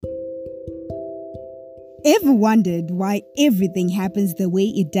Ever wondered why everything happens the way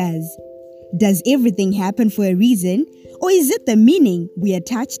it does? Does everything happen for a reason, or is it the meaning we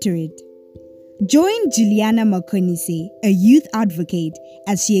attach to it? Join Juliana a youth advocate,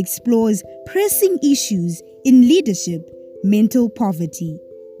 as she explores pressing issues in leadership, mental poverty,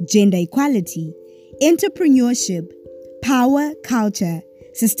 gender equality, entrepreneurship, power culture,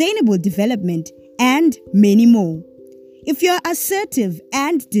 sustainable development, and many more. If you're assertive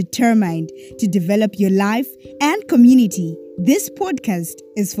and determined to develop your life and community, this podcast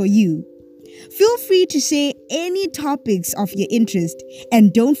is for you. Feel free to share any topics of your interest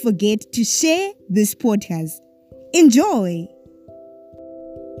and don't forget to share this podcast. Enjoy!